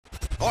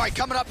All right,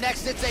 coming up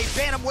next, it's a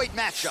bantamweight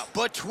matchup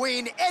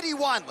between Eddie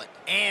Wineland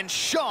and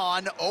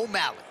Sean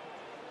O'Malley.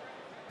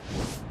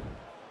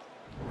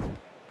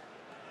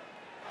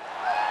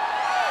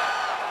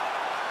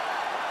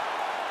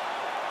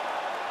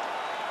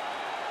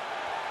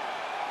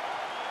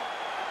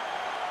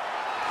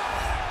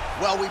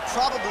 Well, we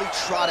probably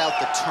trot out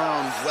the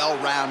term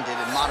well-rounded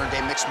in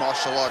modern-day mixed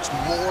martial arts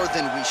more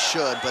than we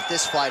should, but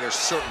this fighter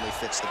certainly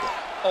fits the bill.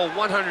 Oh,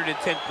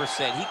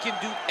 110%. He can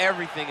do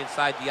everything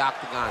inside the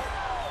octagon.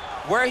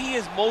 Where he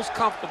is most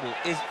comfortable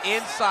is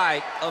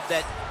inside of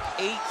that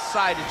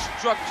 8-sided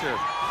structure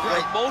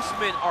where most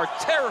men are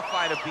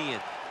terrified of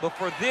being. But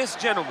for this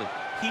gentleman,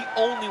 he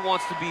only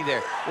wants to be there.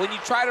 When you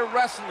try to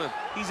wrestle him,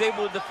 he's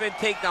able to defend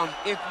takedowns.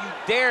 If you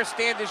dare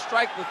stand and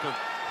strike with him,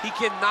 he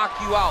can knock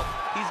you out.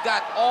 He's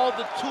got all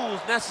the tools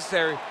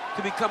necessary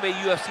to become a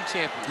UFC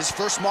champion. His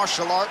first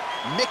martial art,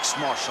 mixed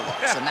martial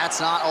arts, and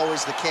that's not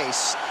always the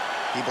case.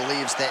 He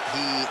believes that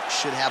he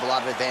should have a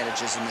lot of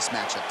advantages in this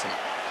matchup tonight.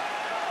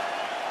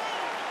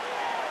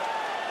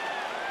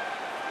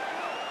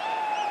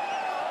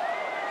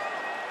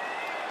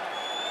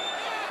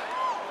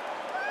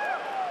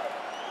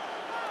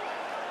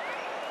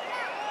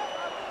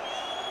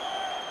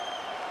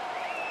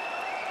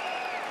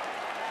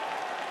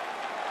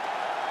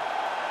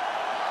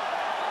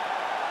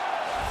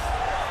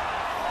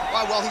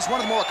 Well, he's one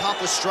of the more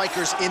accomplished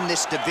strikers in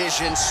this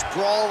division.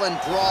 Sprawl and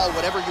brawl,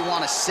 whatever you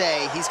want to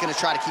say, he's going to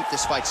try to keep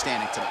this fight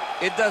standing tonight.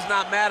 It does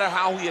not matter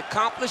how he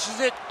accomplishes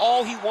it.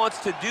 All he wants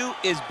to do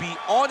is be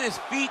on his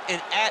feet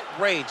and at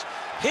range,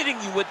 hitting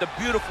you with the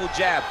beautiful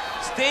jab,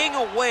 staying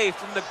away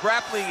from the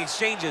grappling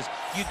exchanges.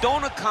 You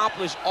don't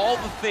accomplish all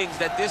the things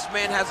that this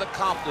man has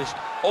accomplished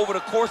over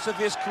the course of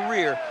his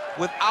career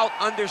without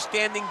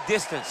understanding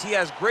distance. He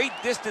has great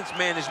distance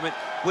management,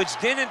 which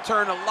then in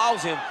turn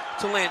allows him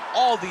to land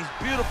all these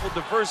beautiful,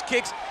 diverse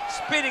kicks,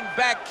 spinning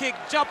back kick,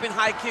 jumping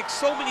high kicks,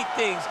 so many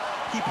things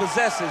he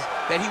possesses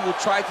that he will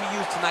try to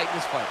use tonight in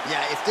this fight.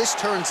 Yeah, if this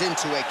turns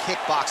into a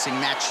kickboxing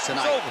match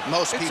tonight,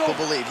 most people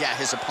believe, yeah,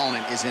 his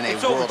opponent is in a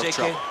world of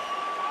trouble.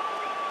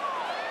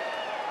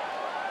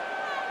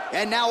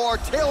 And now our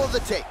tale of the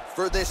tape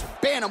for this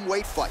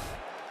bantamweight fight.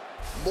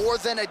 More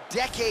than a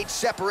decade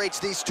separates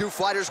these two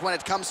fighters when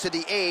it comes to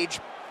the age.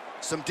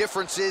 Some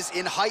differences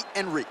in height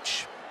and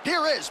reach.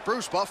 Here is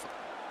Bruce Buffer.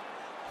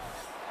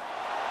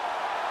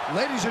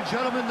 Ladies and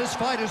gentlemen, this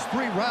fight is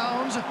 3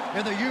 rounds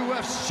in the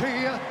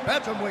UFC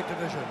bantamweight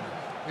division.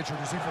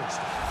 Introducing first,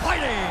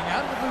 fighting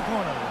out of the blue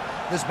corner.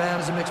 This man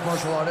is a mixed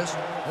martial artist,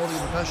 holding a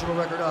professional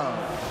record of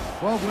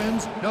 12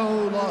 wins,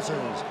 no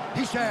losses.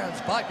 He stands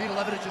 5 feet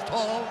 11 inches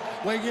tall,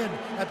 weighing in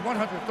at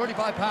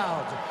 135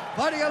 pounds.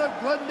 Fighting out of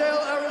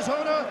Glendale,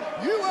 Arizona,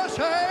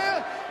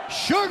 USA,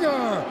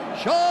 Sugar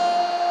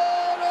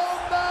Sean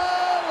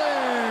O'Malley.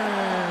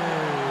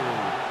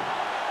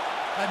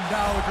 And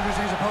now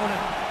introducing his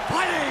opponent,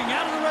 fighting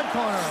out of the red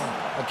corner,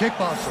 a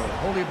kickboxer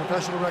holding a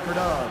professional record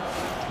of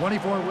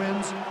 24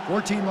 wins,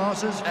 14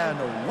 losses, and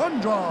 1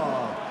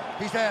 draw.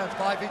 He stands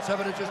 5 feet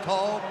 7 inches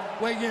tall,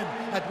 weighing in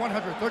at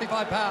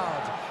 135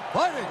 pounds.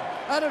 Fighting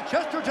out of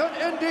Chesterton,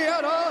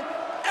 Indiana,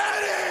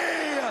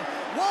 Eddie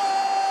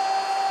Wineland.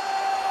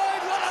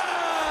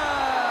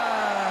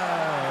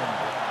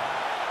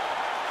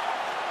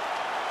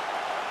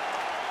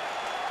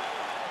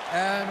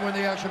 And when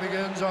the action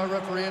begins, our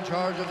referee in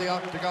charge of the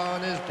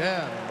octagon is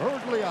Dan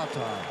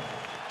Miragliotta.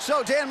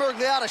 So Dan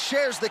Miragliotta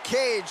shares the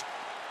cage.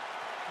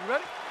 You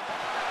ready?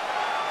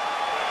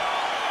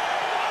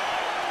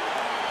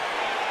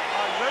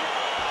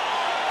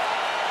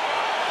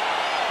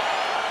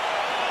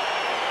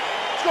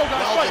 Let's go,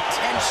 guys. Well, the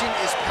tension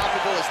is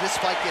palpable as this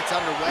fight gets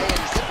underway, and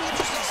it's going to be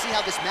interesting to see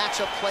how this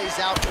matchup plays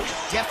out.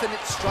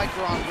 Definite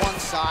striker on one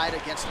side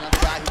against another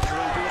guy who can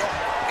really do it all.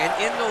 And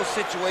in those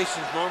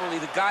situations, normally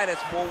the guy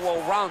that's more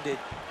well-rounded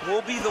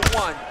will be the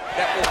one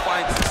that will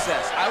find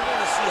success. I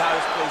want to see how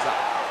this plays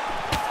out.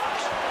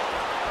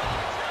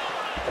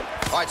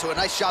 All right, so a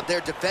nice job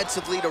there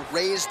defensively to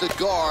raise the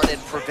guard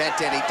and prevent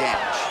any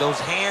damage. Those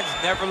hands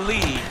never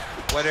leave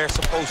where they're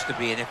supposed to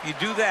be, and if you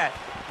do that,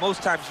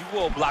 most times you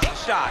will block a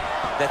shot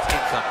that's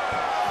incoming.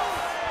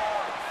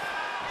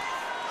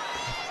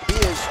 He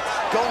is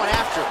going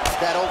after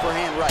that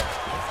overhand right.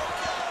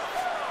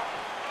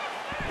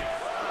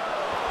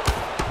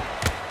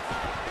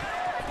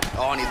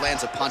 Oh, and he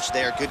lands a punch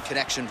there. Good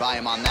connection by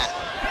him on that.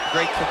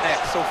 Great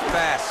connect, so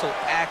fast, so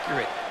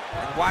accurate.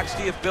 And watch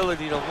the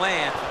ability to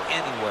land from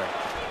anywhere.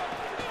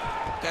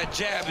 That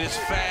jab is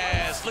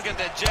fast. Look at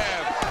that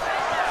jab.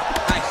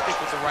 Nice stick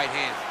with the right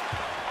hand.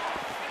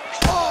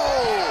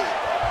 Oh!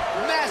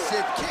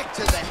 Massive kick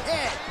to the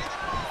head.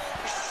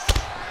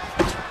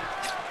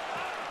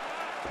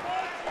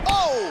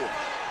 Oh!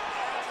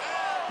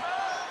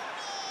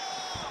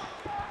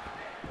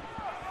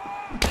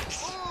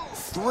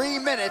 3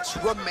 minutes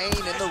remain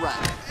in the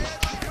round.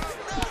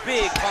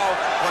 Big,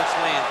 powerful punch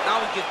lands. Now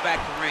he gets back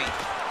to range.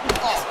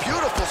 Oh,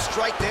 beautiful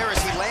strike there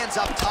as he lands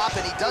up top,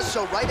 and he does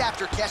so right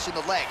after catching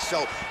the leg.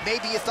 So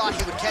maybe you thought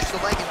he would catch the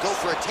leg and go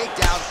for a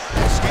takedown.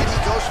 Instead, he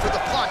goes goes for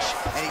the punch,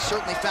 and he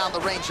certainly found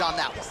the range on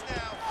that one.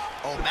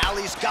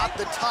 O'Malley's got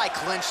the tie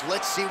clinched.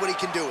 Let's see what he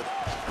can do with it.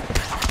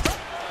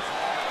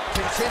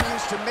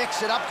 Continues to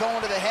mix it up,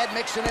 going to the head,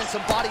 mixing in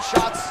some body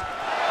shots.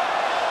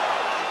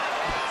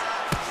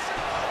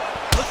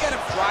 Look at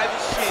him drive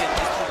his shin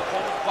into his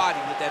opponent's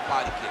body with that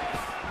body kick.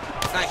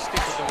 Nice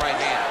stick with the right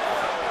hand.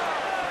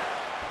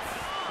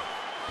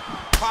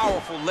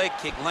 Powerful leg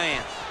kick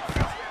lands.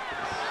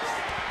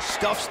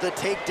 Stuffs the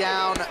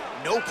takedown,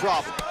 no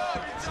problem.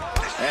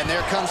 And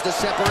there comes the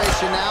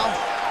separation now.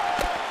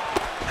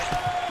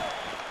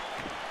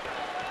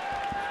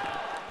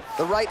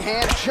 The right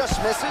hand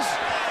just misses.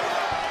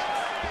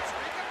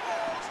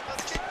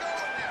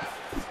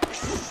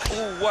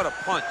 Ooh, what a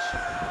punch.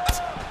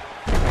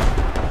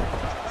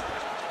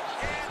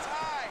 Hands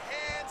high,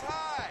 hands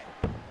high.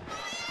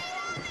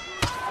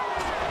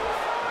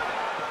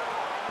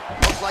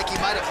 Looks like he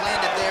might have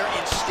landed there.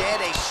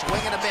 Instead, a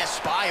swing and a miss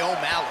by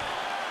O'Malley.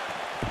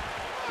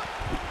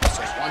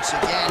 So once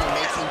again,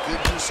 making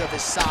good use of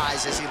his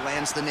size as he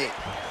lands the knee.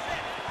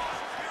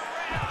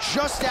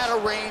 Just out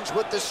of range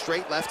with the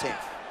straight left hand.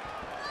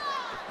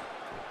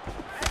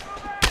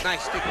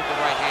 Nice stick with the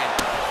right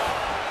hand.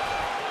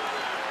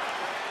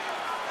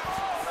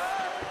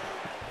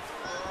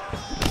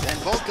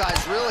 And both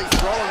guys really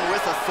throwing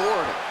with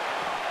authority.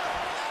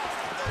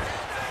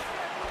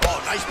 Oh,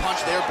 nice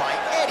punch there by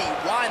Eddie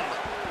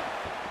Wineland.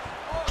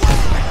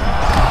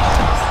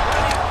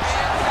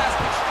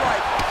 Fantastic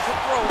strike to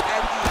throw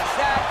at the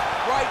exact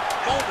right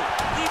moment.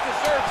 He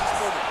deserves this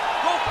moment.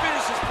 Go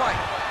finish his fight.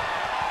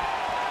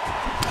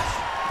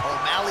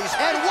 O'Malley's,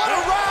 and what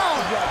a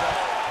round!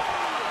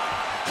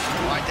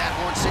 All right, that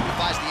horn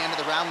signifies the end of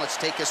the round. Let's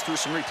take us through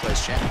some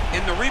replays, champ.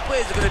 And the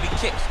replays are going to be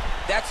kicks.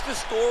 That's the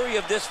story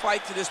of this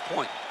fight to this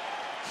point.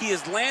 He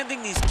is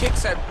landing these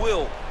kicks at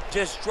will,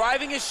 just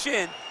driving his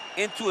shin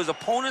into his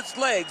opponent's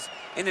legs,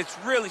 and it's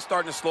really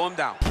starting to slow him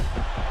down.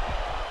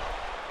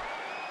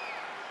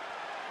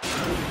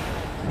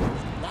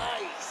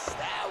 Nice,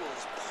 that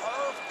was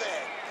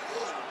perfect.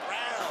 Good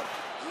round.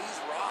 He's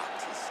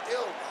rocked. He's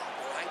still rocked,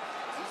 all right?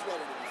 He's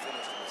ready to be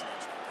finished in this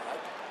next round, all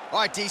right? All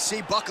right,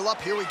 DC, buckle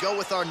up. Here we go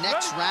with our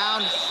next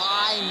round.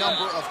 High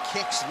number of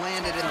kicks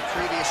landed in the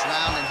previous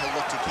round, and he'll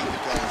look to keep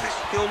it going.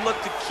 He'll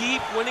look to keep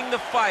winning the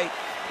fight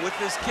with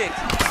his kicks.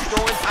 He's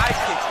throwing high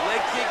kicks,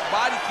 leg kick,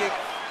 body kick.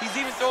 He's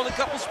even throwing a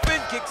couple spin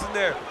kicks in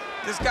there.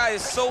 This guy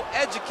is so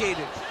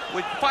educated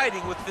with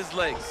fighting with his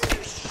legs.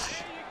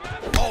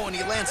 Oh, and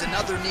he lands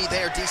another knee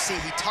there, DC.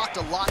 He talked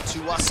a lot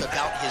to us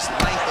about his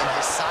length and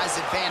his size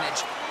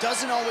advantage.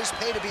 Doesn't always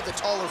pay to be the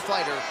taller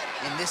fighter.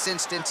 In this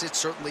instance, it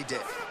certainly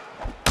did.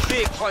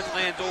 Big punch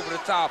lands over the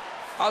top.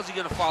 How's he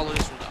gonna follow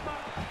this one up?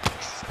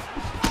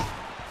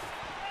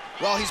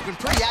 Well, he's been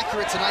pretty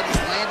accurate tonight. He's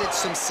landed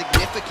some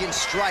significant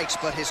strikes,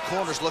 but his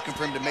corner's looking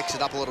for him to mix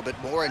it up a little bit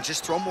more and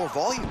just throw more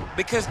volume.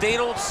 Because they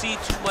don't see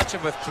too much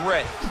of a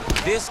threat.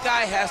 This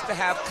guy has to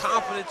have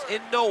confidence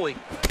in knowing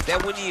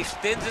that when he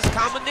extends his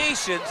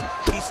combinations,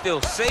 he's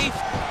still safe,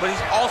 but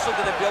he's also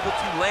gonna be able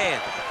to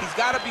land. He's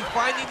gotta be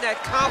finding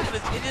that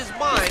confidence in his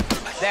mind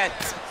that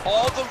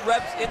all the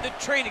reps in the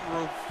training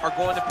room are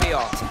going to pay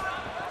off.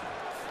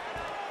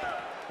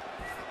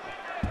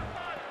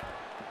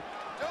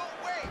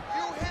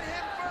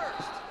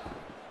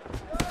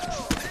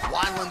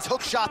 Wineland's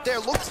hook shot there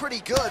looked pretty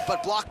good,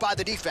 but blocked by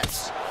the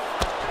defense.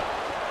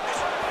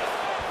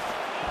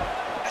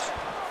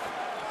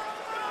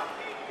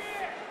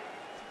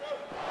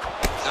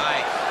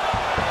 Nice.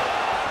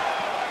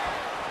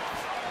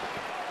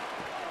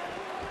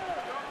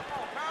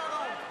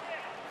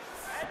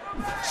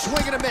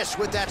 Swing and a miss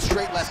with that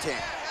straight left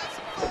hand.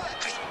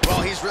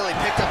 Well, he's really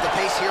picked up the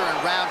pace here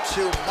in round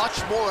two.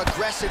 Much more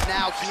aggressive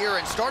now here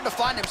and starting to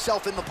find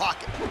himself in the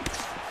pocket.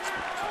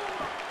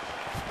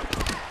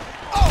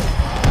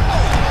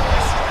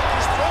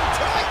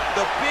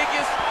 The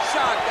biggest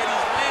shot that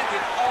he's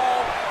landed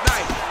all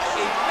night.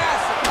 A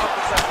massive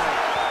uppercut.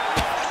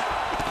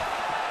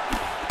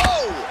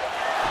 Oh!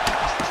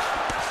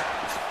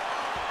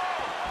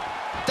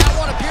 That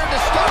one appeared to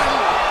stun him.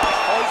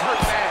 Oh, he's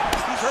hurt bad.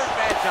 He's hurt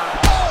bad, John.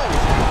 Oh!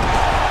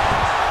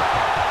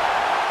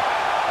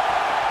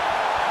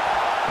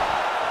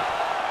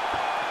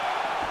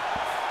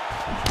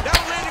 That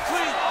one landed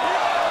clean.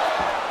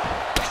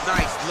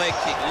 Nice leg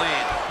kick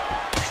land.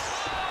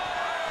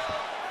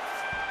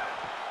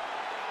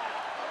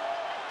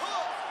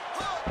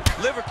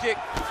 Liver kick.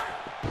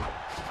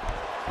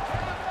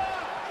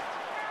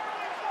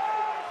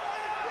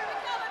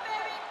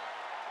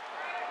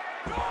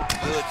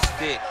 Good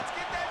stick.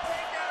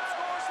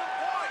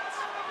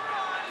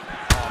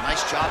 Oh,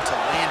 nice job to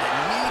land a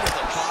knee to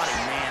the body.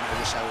 Man, I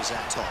wish I was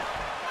that tall.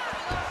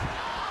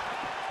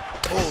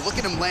 Oh, look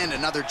at him land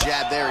another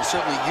jab there. He's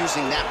certainly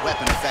using that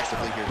weapon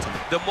effectively here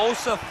tonight. The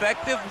most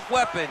effective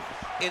weapon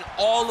in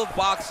all of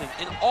boxing,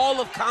 in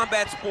all of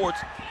combat sports,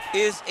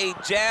 is a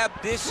jab.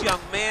 This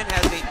young man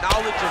has a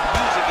knowledge of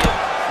using it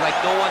like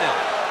no one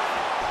else.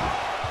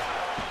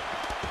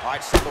 All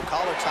right, single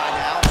collar tie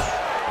now.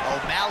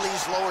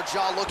 O'Malley's lower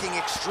jaw looking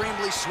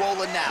extremely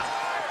swollen now.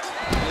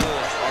 Good.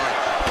 All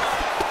right.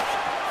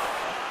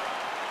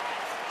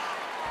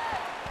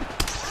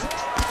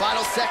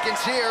 Final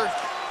seconds here.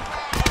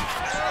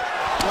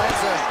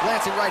 Lands a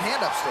glancing right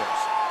hand upstairs.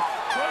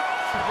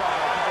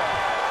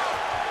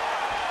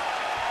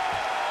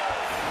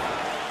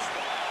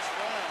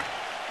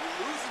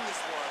 You're losing this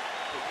one,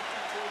 but you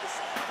can pull this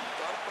out. You've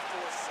done it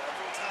before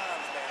several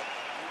times, man.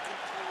 You can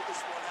pull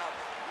this one out.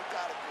 You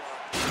got it,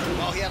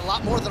 bro. Well, he had a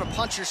lot more than a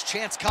puncher's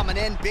chance coming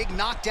in. Big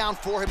knockdown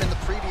for him in the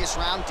previous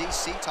round.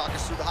 DC, talk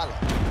us through the highlight.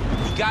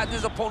 He got in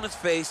his opponent's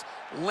face,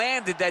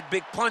 landed that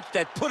big punch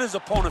that put his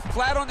opponent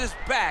flat on his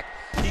back.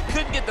 He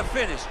couldn't get the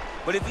finish,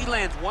 but if he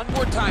lands one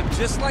more time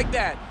just like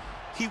that,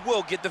 he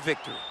will get the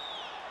victory.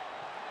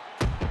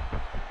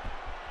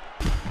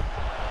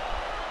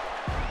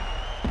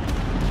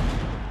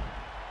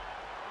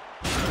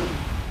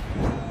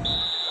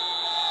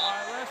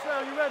 Last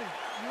round, you ready?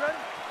 You ready?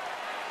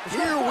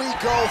 Here we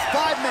go.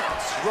 5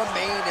 minutes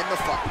remain in the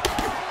fight.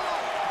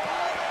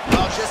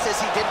 Well, just as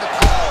he did in the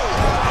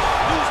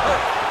Who's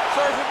hurt?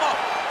 Serve him up.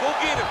 Go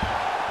get him.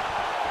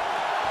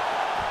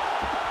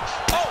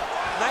 Oh,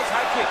 nice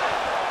high kick.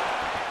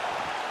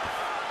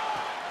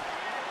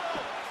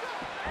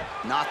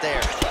 Not there.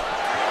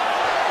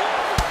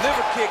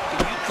 Liver kick.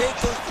 If you take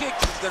those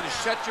kicks, it's going to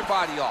shut your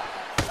body off.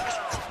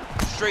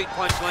 Straight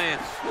punch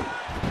lands. Right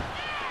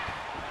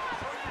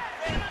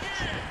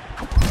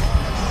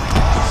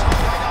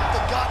up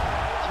the gut.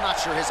 I'm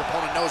not sure his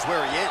opponent knows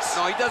where he is.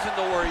 No, he doesn't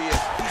know where he is.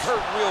 He's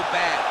hurt real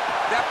bad.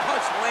 That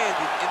punch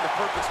landed in the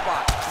perfect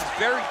spot. He's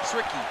very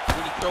tricky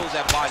when he throws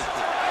that body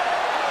kick.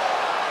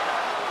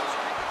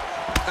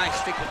 Nice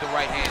stick with the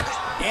right hand.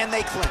 And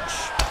they clinch.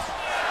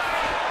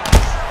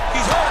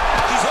 He's hurt.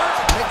 He's hurt.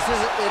 Mixes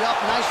it up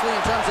nicely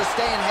in terms of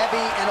staying heavy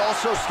and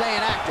also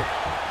staying active.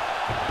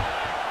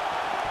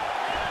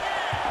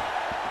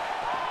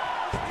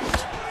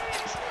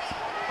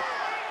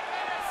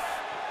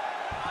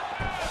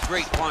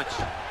 Great punch.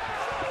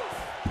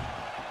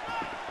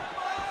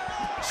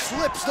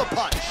 Slips the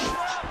punch.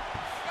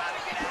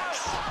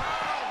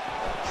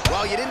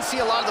 Well, you didn't see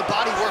a lot of the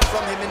body work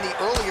from him in the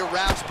earlier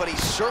rounds, but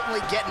he's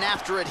certainly getting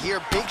after it here.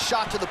 Big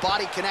shot to the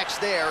body connects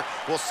there.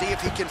 We'll see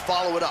if he can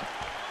follow it up.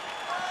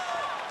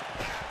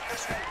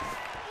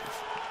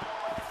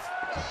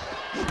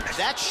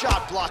 That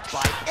shot blocked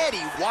by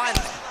Eddie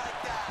Wineland.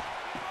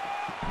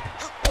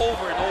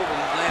 Over and over,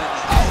 he's landing.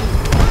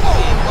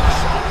 Oh, what a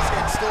shot. His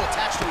head still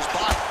attached to his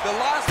body. The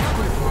last time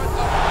we saw it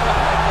like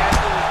that,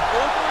 it was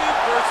Overeem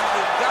versus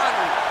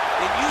Ngannou,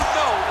 and you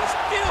know they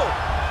still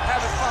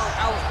haven't found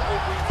Alistair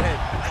Overeem's head.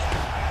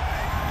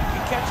 You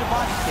can catch a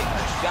body kick,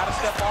 but you gotta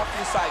step off to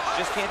the side.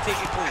 You just can't take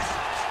it clean.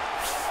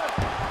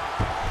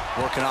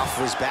 Working off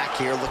of his back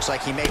here. Looks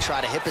like he may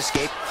try to hip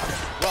escape.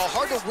 Well,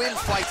 hard to win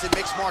fights in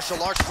mixed martial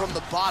arts from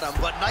the bottom,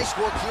 but nice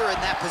work here in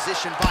that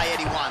position by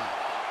Eddie Wineland.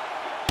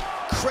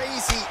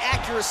 Crazy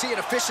accuracy and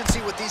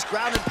efficiency with these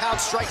ground and pound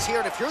strikes here,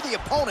 and if you're the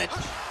opponent,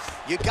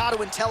 you got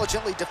to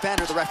intelligently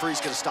defend or the referee's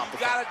going to stop the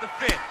fight. You got to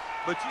defend,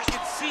 but you can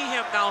see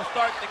him now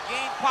starting to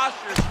gain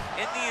posture,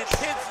 and the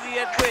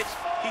intensity at which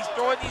he's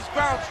throwing these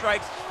ground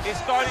strikes is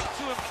starting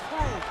to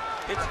improve.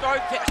 It's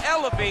starting to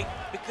elevate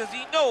because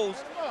he knows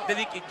that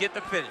he can get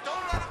the finish.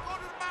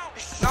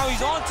 Now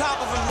he's on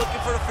top of him looking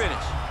for the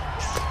finish.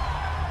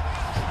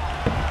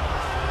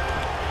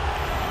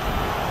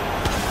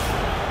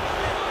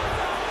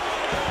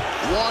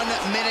 One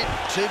minute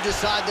to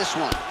decide this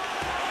one.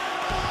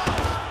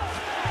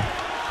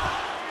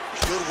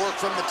 Good work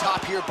from the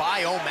top here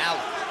by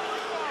O'Malley.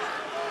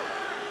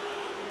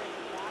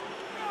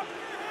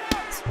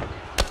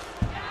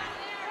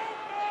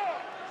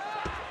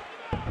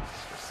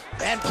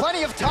 And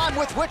plenty of time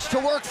with which to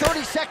work.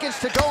 30 seconds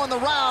to go in the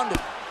round.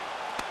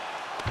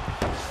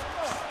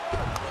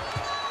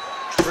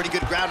 Pretty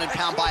good ground and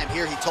pound by him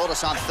here. He told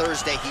us on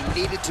Thursday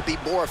he needed to be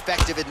more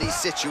effective in these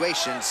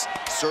situations.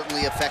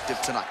 Certainly effective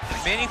tonight.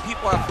 Many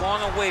people have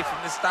gone away from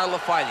this style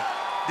of fighting.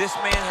 This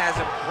man has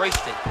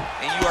embraced it,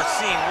 and you are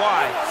seeing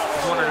why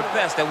he's one of the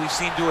best that we've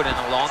seen do it in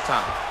a long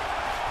time.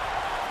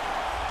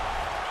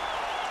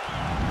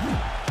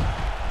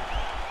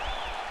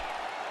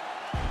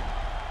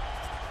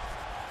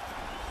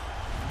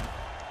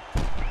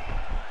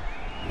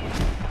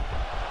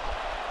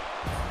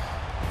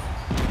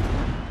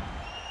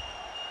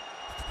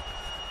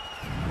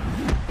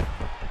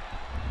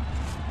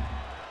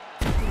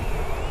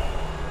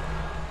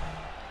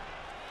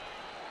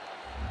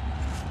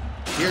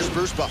 Here's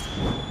Bruce Buffer.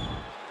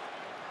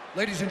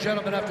 Ladies and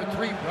gentlemen, after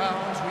 3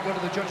 rounds, we go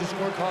to the judges'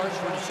 scorecards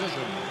for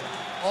decision.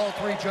 All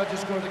 3 judges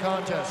scored the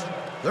contest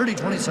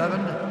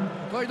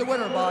 30-27. Declared the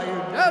winner by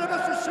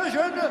unanimous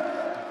decision,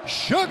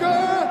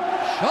 Sugar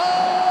Sean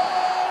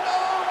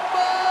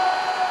O'Malley.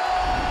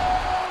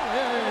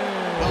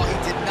 Well,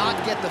 he did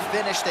not get the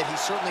finish that he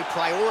certainly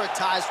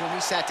prioritized when we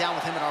sat down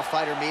with him in our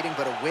fighter meeting,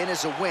 but a win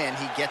is a win.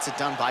 He gets it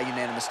done by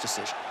unanimous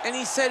decision. And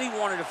he said he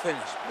wanted to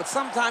finish, but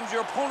sometimes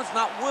your opponent's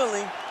not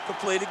willing to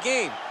play the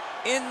game.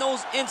 In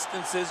those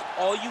instances,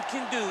 all you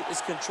can do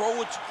is control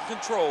what you can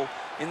control,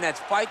 and that's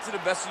fight to the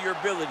best of your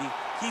ability.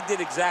 He did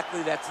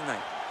exactly that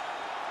tonight.